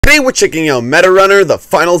Today we're checking out Meta Runner, the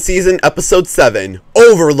final season, episode 7,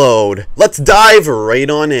 Overload. Let's dive right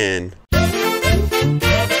on in.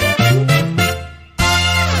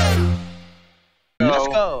 Let's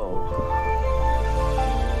go.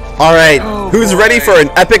 Alright, who's ready for an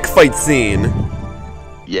epic fight scene?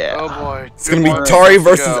 Yeah. Oh boy. It's gonna be Tari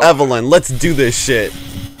versus Evelyn. Let's do this shit.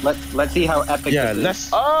 Let's see how epic this is. let's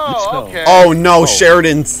Oh, okay. Oh no,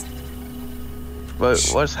 Sheridan's.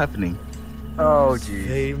 What's happening? Oh geez.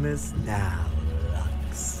 Famous now,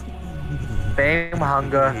 Lux. Fame,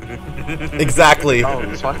 hunger. Exactly. Oh,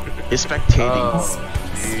 it's spectating.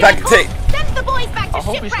 Spectate. Send the boys back to I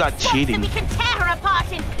hope he's not cheating. so we can tear her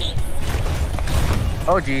apart in peace.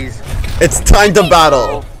 Oh geez. It's time to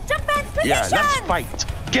battle. Defense position. Yeah, let's fight.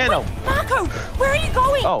 Get him. Marco, where are you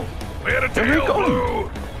going? Oh, Where are we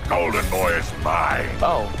going? Golden boy is mine.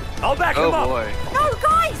 Oh. I'll back Oh him up. boy. No,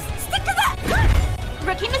 guys, stick to that.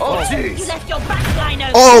 Rookie mistake. Oh, jeez. You left your backline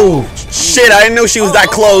open. Oh shit! I didn't know she was that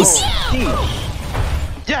close.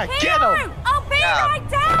 Yeah, get Theo, him. I'll be right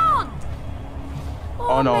down.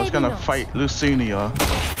 Oh no, it's maybe gonna not. fight Lucinia.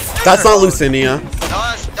 That's not Lucinia.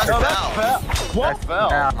 That's Val. What? Val.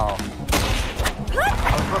 Now. I was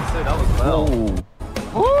about to say that was Val.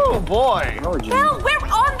 Oh boy. Well, we're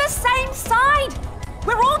on the same side.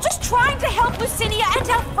 We're all just trying to help Lucinia and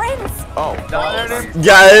our friends. Oh.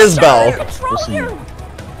 Yeah, it is Belle. Control you.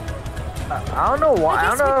 I don't know why. I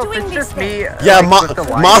guess don't know we're if it's doing just this me. Yeah, like, with the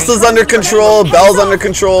lighting. Masa's under control. Belle's under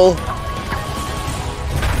control.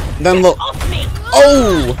 Then look. Off me.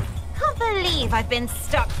 Oh! Can't believe I've been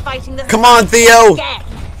stuck fighting the Come on, Theo. again.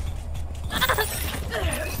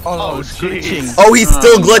 Oh no, it's glitching. Oh, he's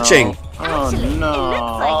still glitching. Actually, it looks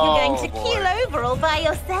like you're going to boy. keel over all by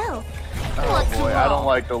yourself. Oh boy, I don't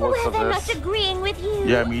like the looks Well, of they're this. not agreeing with you.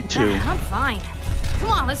 Yeah, me too. I'm fine. Come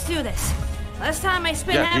on, let's do this. Last time I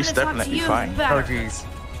spent Yeah, having he's to talk to definitely you fine. Oh better. geez.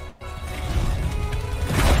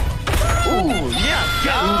 Ooh,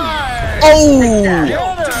 yeah.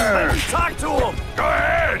 Oh! Talk to him. Go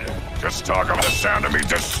ahead. Just talk over the sound of me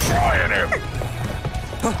destroying him.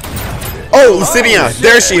 Oh, Lucinia.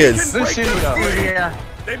 There she is. Lucinia. Yeah.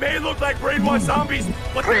 They may look like brainwashed zombies,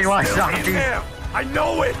 but they're Brainwashed still in zombies. there. I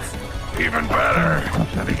know it. Even better.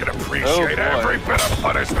 Then they can appreciate Oh, boy. every bit of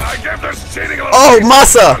punishment I give this cheating little. Oh,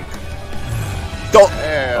 piece of Masa.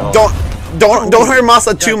 junk. Don't hurt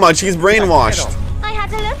Masa too much. He's brainwashed. I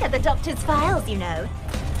had a look at the doctor's files, you know.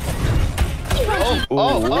 You won't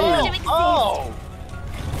Oh.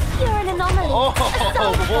 You're an anomaly.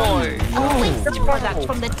 Oh boy. A waste product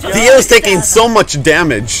from the Theo's taking so much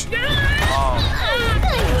damage.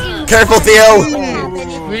 Careful, Theo.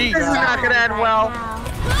 This is not gonna end well.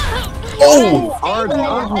 Oh!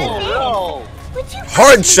 Would you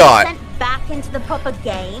Hard be shot. sent back into the proper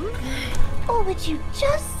game, or would you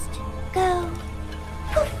just go?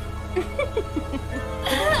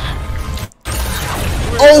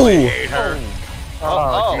 Oh!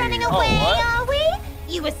 Oh Running geez. away, are we?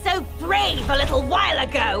 You were so brave a little while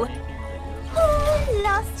ago. Oh,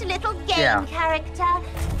 lost little game Yeah. character.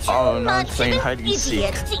 Too Oh, now much he's playing of hide an and seek.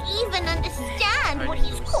 idiot to even understand what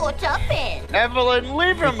he's caught up in. Evelyn,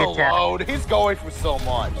 leave him Sneak attack. alone. He's going for so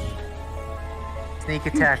much. Sneak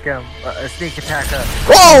attack him. Sneak attack him.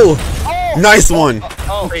 Whoa! Nice one.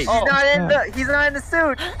 Oh, He's not in the. He's not in the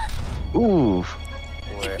suit. Ooh.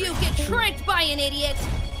 If you get tricked by an idiot,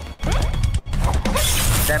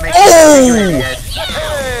 That makes Oh! you an idiot.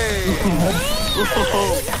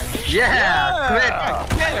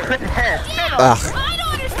 Yeah. Good head. Ugh. I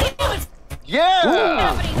don't understand what's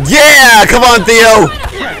yeah. happening. Yeah! Come on, Theo.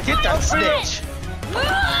 Yeah, get that snitch.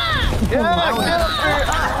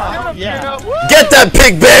 Yeah. Get that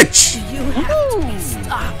pig bitch! You have to be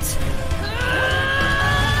stopped.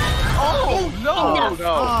 Oh no.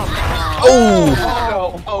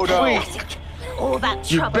 Oh! Oh no. All that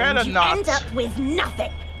You trouble better and you not. end up with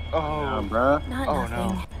nothing. Oh, bruh. Not Oh, nothing.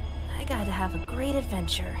 no. I gotta have a great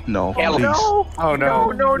adventure. No, please. No. Oh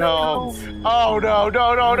no. No. Oh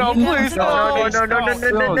no, please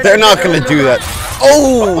No. They're not gonna do that.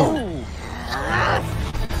 Oh!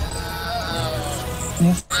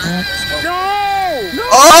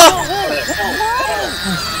 Oh!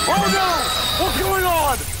 Oh no! What's going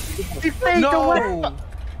on? He faded away.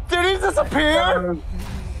 Did he disappear?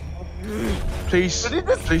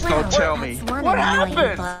 Please don't tell me. What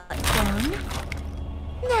happened?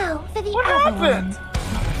 Now for the What other happened?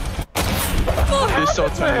 Please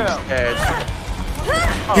don't tell me he's dead.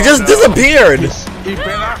 He just disappeared. He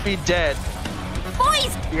better not be dead.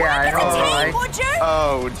 Boys, Yeah, I know, right? would you?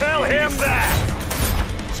 Oh, Tell him that.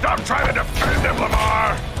 Stop trying to defend him,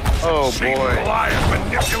 Lamar. Oh boy. Lying,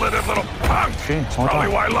 manipulative little punk. Probably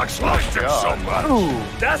why Lux liked him so much.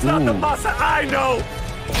 That's not the massa I know.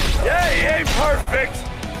 Yeah, he ain't perfect.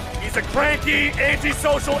 He's a cranky,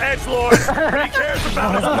 antisocial edgelord. But he cares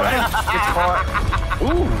about his friends.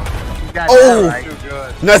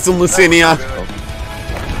 Oh! Nice one, Lucinia.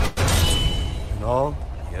 And all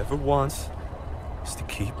he ever wants is to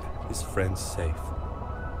keep his friends safe.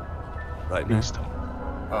 Right, Nesta?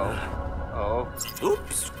 Oh.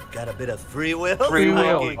 Oops. Got a bit of free will. Free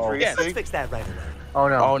will. Yeah, let's fix that right away. Oh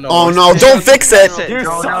no. Oh no. Oh no, don't fix it! You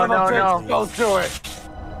No, son no, of a no, bitch. no. Go do it.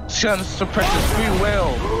 She's gonna suppress his free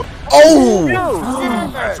will. Oh!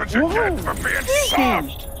 That's what you get for being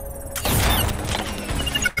soft.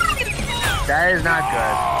 That is not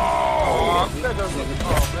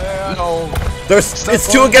No.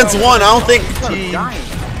 It's 2 against 1. I don't think. Team.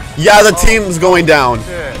 Yeah, the team's going down.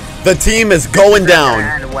 The team is going good. down.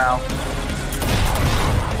 And well.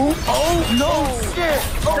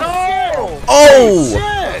 Oh!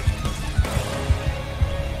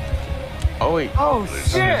 Oh wait. Oh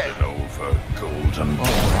shit. Over golden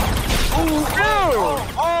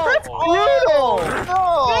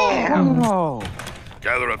No.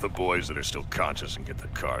 Gather up the boys that are still conscious and get the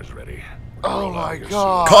cars ready. Oh my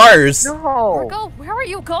god. Cars? No. Go, where are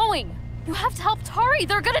you going? You have to help Tari.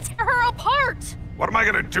 They're gonna tear her apart. What am I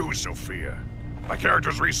gonna do, Sophia? My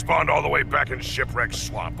characters respawned all the way back in Shipwreck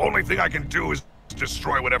Swamp. Only thing I can do is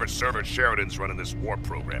destroy whatever server Sheridan's running this war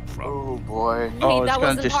program from. Oh boy. Oh, Hey, it's that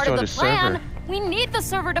gonna wasn't part of the destroy the plan. server. We need the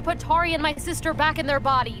server to put Tari and my sister back in their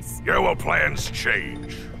bodies. Yeah, well, plans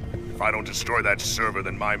change. If I don't destroy that server,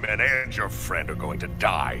 then my men and your friend are going to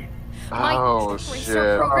die. My Oh tracer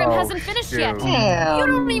shit. program Oh, hasn't finished yet. shoot. You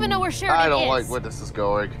don't even know where Sheridan I don't is. like where this is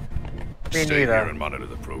going. Me Stay neither. here and monitor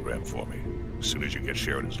the program for me. As soon as you get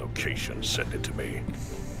Sheridan's location, send it to me.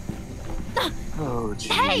 Oh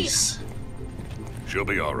jeez. She'll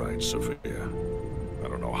be all right, Sophia. I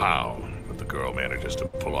don't know how, but the girl manages to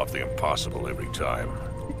pull off the impossible every time.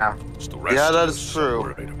 Yeah. It's the rest Yeah, of that us is true. I'm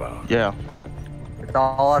worried about. Yeah. It's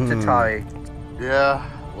all up to Tari. Yeah.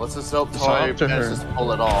 Let's just hope It's Tari up to her. manages to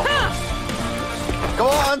pull it off. Go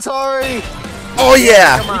on, Tari! Oh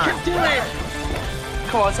yeah! Come on. Do it!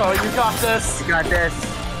 Come on, Tari, you got this! You got this.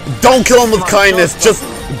 Don't kill him with kindness, just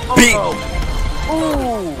beat.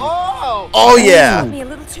 Oh! Oh yeah! Me a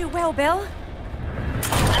little too well, Bill.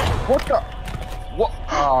 What the? What?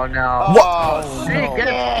 Oh no. Oh, Did he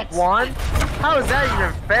get one? How is that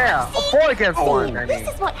even fair? A 4 against 1, I mean.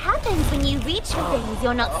 This is what happens when you reach for things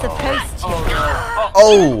you're not supposed to.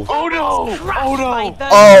 Oh! Oh no! Oh no!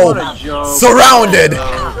 Oh! Surrounded!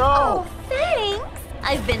 Oh, thanks.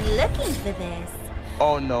 I've been looking for this.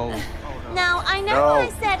 Oh no. Now, I know No. I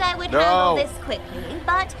said I would No. handle this quickly,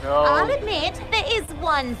 but No. I'll admit there is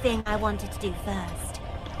one thing I wanted to do first.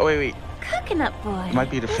 Oh wait. Coconut Boy. It might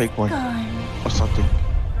be the is fake one. Gone. Or something.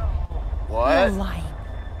 What? Lying.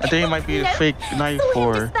 I think it might be the Nope. fake knife Saw him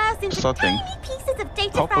or dispersed into something. tiny pieces of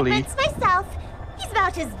data Hopefully. fragments myself. He's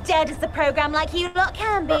about as dead as the program like you lot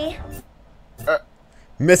can be.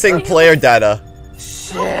 Missing player data.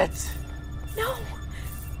 Shit! No,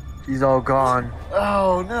 He's all gone.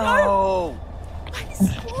 Oh no! I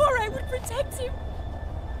swore I would protect him.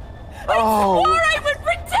 Oh! I would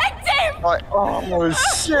protect him. Oh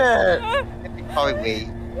shit!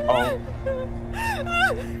 Oh.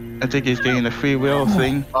 I think he's getting the free will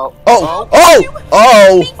thing. Oh! Oh! Oh!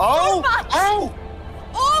 Oh! Oh! Much. Oh!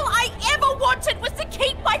 All I ever wanted was to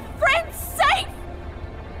keep my friends safe.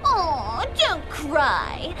 Oh, don't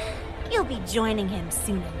cry. You'll be joining him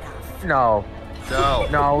soon enough. No. No!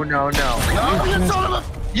 No, no, no. No! You son of a...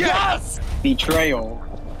 Yes! Betrayal.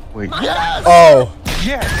 Wait. Yes! Oh!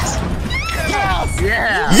 Yes! Yes!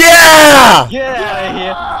 Yeah. Yeah! Get out of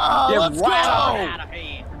here. Let's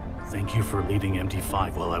go! Thank you for leading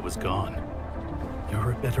MD5 while I was gone.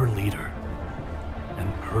 You're a better leader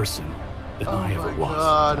and person than I ever was.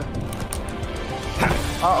 God.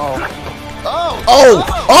 Uh-oh. Oh! Oh!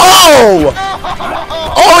 Oh!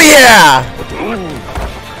 Oh yeah!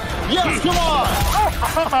 Yes, come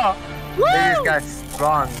on! They just got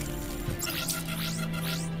sprung.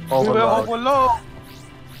 Overload.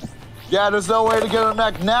 Yeah, there's no way to get him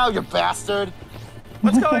back now, you bastard!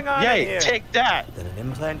 What's going on Yay, here? take that! Did an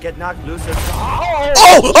implant get knocked loose or Oh!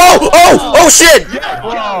 Oh! Oh! Oh shit!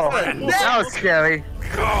 Whoa. That was scary.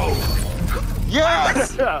 Go!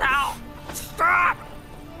 Yes! Stop!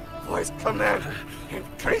 Voice command.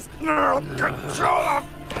 Increase neural control.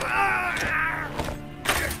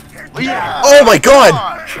 Yeah! Oh my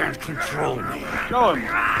god! Can't control me. Show him!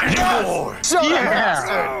 Anymore.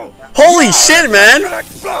 Yeah. Holy shit, man!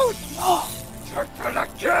 Explode! You're gonna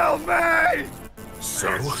kill me! So,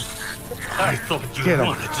 I thought you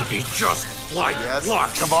wanted to be just like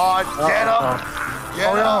luck. Come on, get him! Get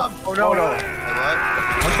him! Oh no, no.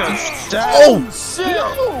 Oh! Shit!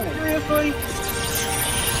 Seriously?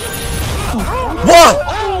 What?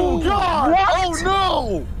 Oh god! What? Oh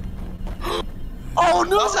no! Oh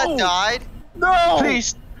no! Masa died? No!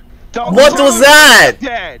 Please. Don't. What was that?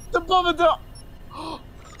 Dead. The bomb dog!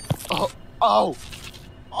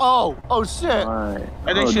 Oh! Oh shit!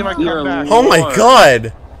 I think she might come back. Oh my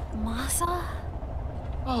god! Masa?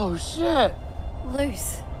 Oh shit!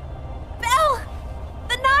 Loose. Belle!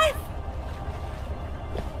 The knife!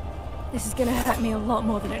 This is gonna hurt me a lot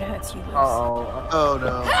more than it hurts you, Liz. Uh-oh. Oh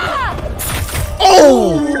no!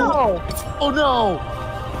 Oh! No! Oh no!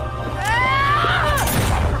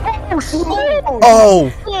 Oh!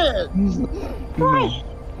 Shit!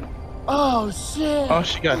 Oh shit! Oh,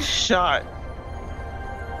 she got shot.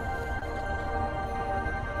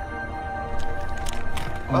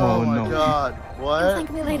 Oh my no. god! I What? think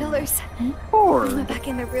we laid her loose. We're back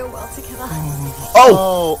in the real world together.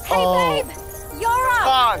 Oh! Hey, babe! You're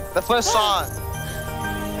up! Song! The first song!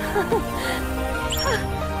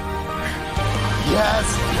 Yes!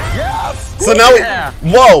 Yes! So now we.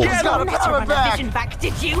 Whoa! Get Got him! your Have it back! vision back,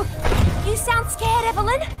 did you? You sound scared,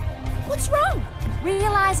 Evelyn. What's wrong?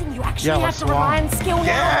 Realizing you actually have to rely on skill now?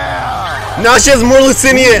 Yeah! Now she has more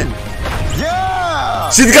Lucinia! Yeah!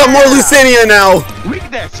 She's got more Lucinia now!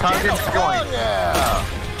 Weakness. Target's Oh going. yeah!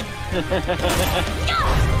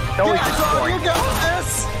 Always Yeah, just dog, going. you got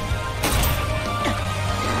this!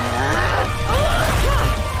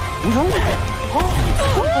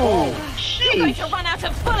 You're going to run out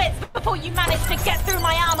of bullets before you manage to get through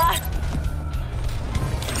my armor.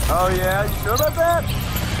 Oh yeah, you sure about that?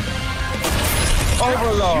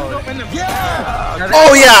 Overload! Yeah!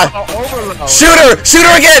 Oh yeah! Overload. Shoot her! Shoot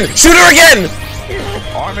her again! Shoot her again!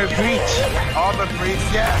 Armor breach. Armor breach,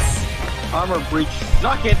 yes! Armor breach,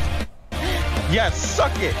 suck it! Yes,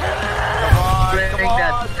 suck it. Come on, Bring come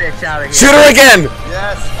that on! bitch out of here. Shoot her again!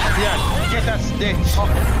 Yes! Yes, get that stitch.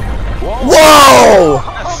 Whoa!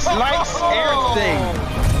 Slice everything.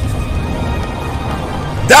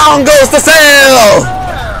 Down goes the sail!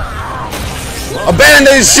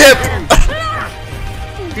 Abandon ship!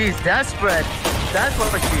 She's desperate. That's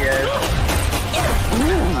what she is.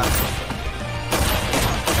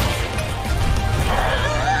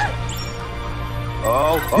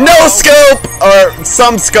 Oh, No scope! Or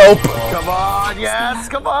some scope. come on, yes,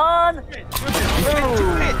 come on!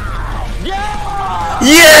 Yeah!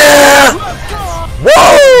 Yeah!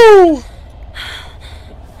 Whoa!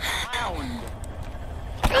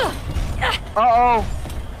 Uh-oh.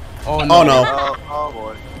 Oh Oh no. no. Oh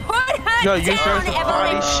boy. Put her Yo, you down, serve the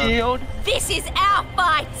body Evelyn. shield. This is our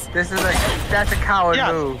fight. That's a coward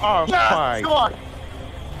Yes, move. our Yes, fight. come on!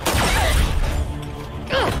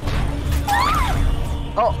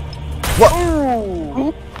 Oh. What?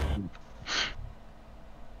 Ooh.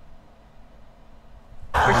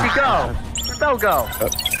 Where'd she go? Where'd Belle go?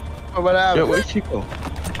 What happened? Yo, where'd she go?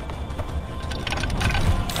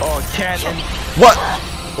 Oh, cannon. What?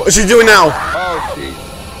 What is she doing now? Oh, jeez.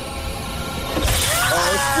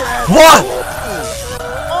 Oh, shit! What?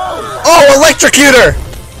 Oh, electrocutor!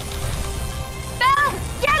 Belle,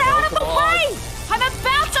 get out of the way! I'm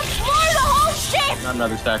about to blow the whole ship! Not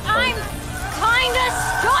another sacrifice. I'm kinda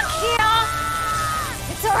stuck here!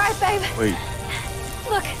 It's alright, babe. Wait.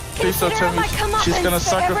 Look, Please don't tell consider me my comeuppance she's gonna for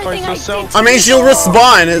sacrifice everything I herself. did I mean, she'll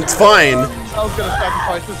respawn. It's fine. I was gonna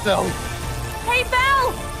sacrifice myself. Hey,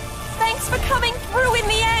 Belle! Thanks for coming through in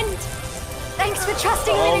the end! Thanks for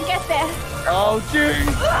trusting me to get there. Oh, jeez!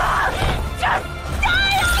 Just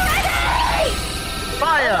die already!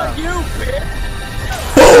 Fire! You bitch!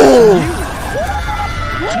 Boom!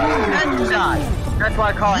 Headshot! That's why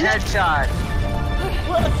I call it headshot.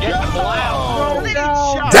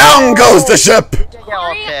 Down goes the ship!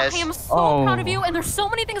 Tari, I pissed. am so proud of you, and there's so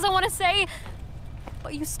many things I want to say,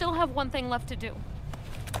 but you still have one thing left to do.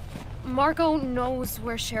 Marco knows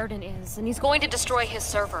where Sheridan is, and he's going to destroy his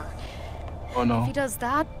server. Oh If no. he does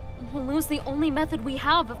that, we'll lose the only method we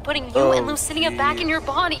have of putting you and Lucinia back in your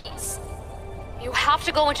bodies. You have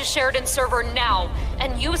to go into Sheridan's server now,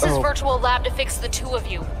 and use his virtual lab to fix the two of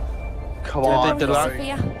you. Come I on. think the lock.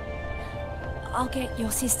 Sophia, I'll get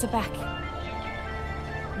your sister back.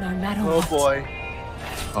 No matter Oh what. boy.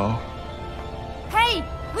 Oh. Hey,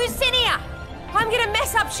 Lucinia! I'm gonna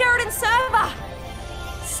mess up Sheridan's server!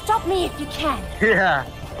 Stop me if you can. Yeah.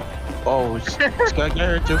 Oh, it's gotta get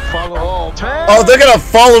her to follow. Oh, man. Oh, they're gonna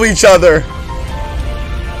follow each other.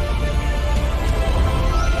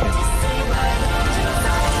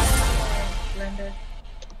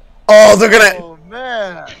 Oh, they're gonna. Oh,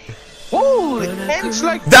 man. Ooh,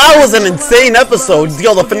 That was an insane episode.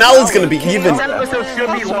 Yo, the finale's gonna be even. This episode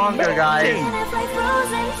should be longer, guys.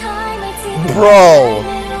 Bro.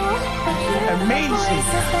 Amazing.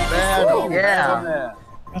 Yeah.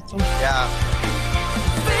 I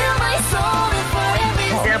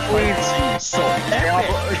can't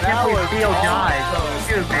believe Theo died.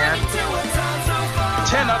 Dude, man.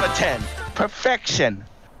 10 out of 10. Perfection.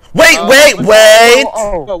 Wait.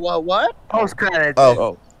 What? Post credits.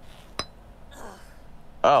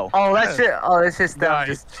 Oh, that's just them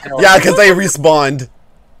just chilling. yeah, because they respawned.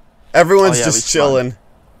 Everyone's just chilling.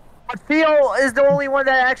 But Theo is the only one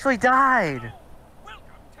that actually died.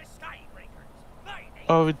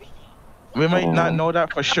 Oh, we might not know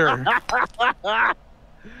that for sure.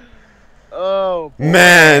 Oh, boy.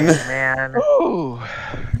 Man. Ooh.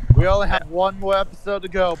 We only have one more episode to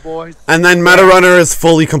go, boys. And then Meta Runner is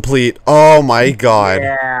fully complete. Oh my god.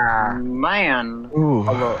 Yeah. Man. Ooh.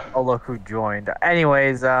 Oh look who joined.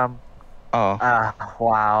 Anyways, wow,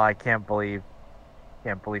 I can't believe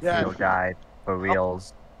Theo died for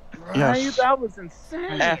reals. Right? Yes. That was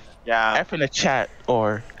insane. F in the chat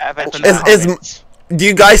or F in Is- the comments. Do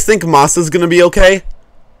you guys think Masa's gonna be okay?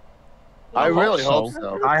 I really hope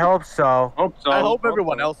so. I hope so. I hope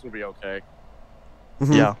everyone else will be okay.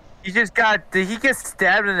 Mhm. Yeah. He just did he get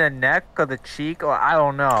stabbed in the neck or the cheek or I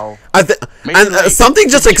don't know. And something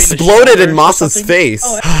just exploded in Masa's face.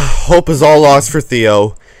 Hope is all lost for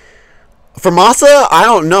Theo. For Masa, I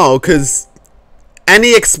don't know, because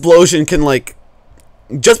any explosion can, like...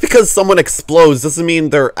 Just because someone explodes doesn't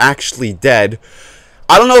mean they're actually dead.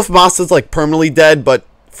 I don't know if Masa's, like, permanently dead, but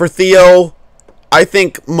for Theo, I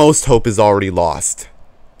think most hope is already lost.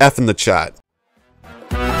 F in the chat.